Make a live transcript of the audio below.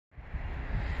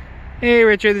Hey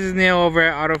Richard, this is Neil over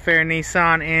at Auto Fair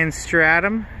Nissan and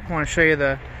Stratum. I want to show you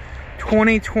the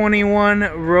 2021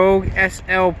 Rogue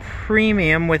SL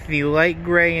Premium with the light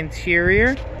gray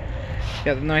interior.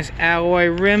 Got the nice alloy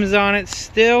rims on it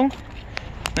still.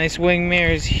 Nice wing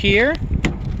mirrors here.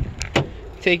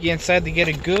 Take you inside to get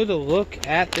a good look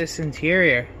at this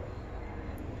interior.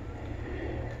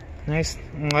 Nice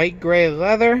light gray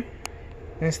leather.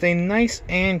 Gonna stay nice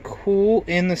and cool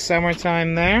in the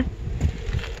summertime there.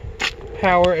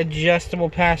 Power adjustable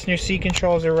passenger seat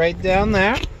controls are right down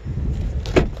there.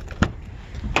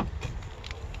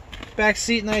 Back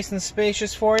seat nice and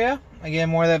spacious for you.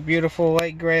 Again, more of that beautiful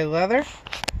light gray leather.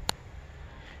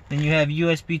 Then you have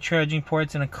USB charging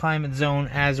ports and a climate zone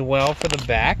as well for the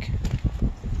back.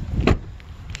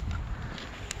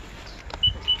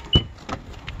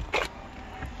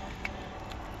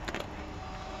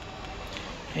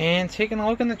 And taking a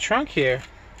look in the trunk here.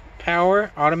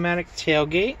 Power automatic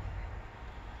tailgate.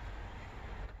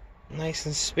 Nice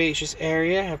and spacious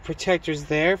area. Have protectors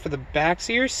there for the backs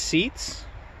of your seats.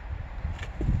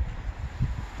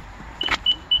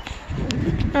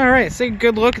 Alright, let's take a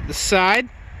good look at the side.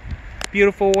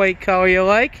 Beautiful white color you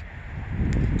like.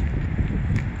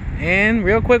 And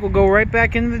real quick, we'll go right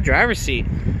back into the driver's seat.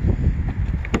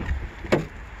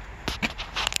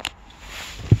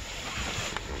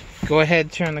 Go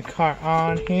ahead, turn the car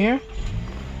on here.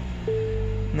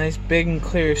 Nice big and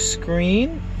clear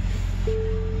screen.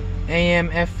 AM,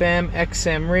 FM,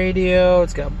 XM radio.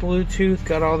 It's got Bluetooth,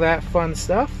 got all that fun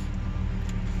stuff.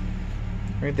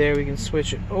 Right there we can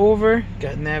switch it over.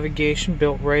 Got navigation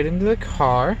built right into the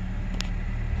car.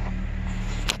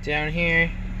 Down here,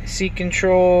 seat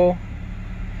control,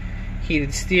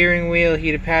 heated steering wheel,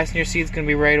 heated passenger seat's gonna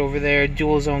be right over there.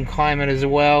 Dual zone climate as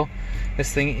well.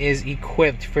 This thing is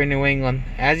equipped for New England.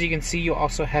 As you can see, you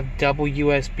also have double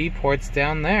USB ports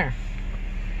down there.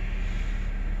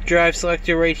 Drive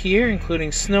selector right here,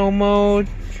 including snow mode,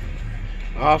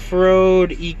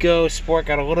 off-road, eco, sport,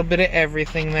 got a little bit of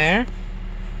everything there.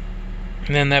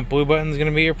 And then that blue button is going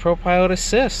to be your ProPilot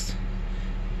Assist.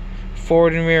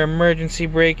 Forward and rear emergency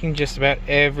braking, just about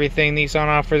everything Nissan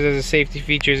offers as a safety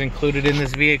feature is included in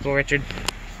this vehicle, Richard.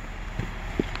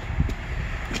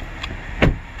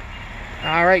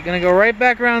 Alright, gonna go right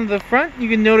back around to the front. You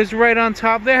can notice right on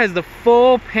top there has the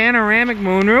full panoramic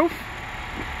moonroof.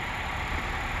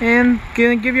 And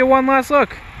gonna give you one last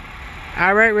look.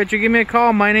 Alright, Richard, give me a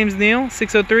call. My name's Neil,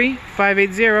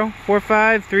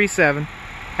 603-580-4537.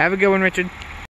 Have a good one, Richard.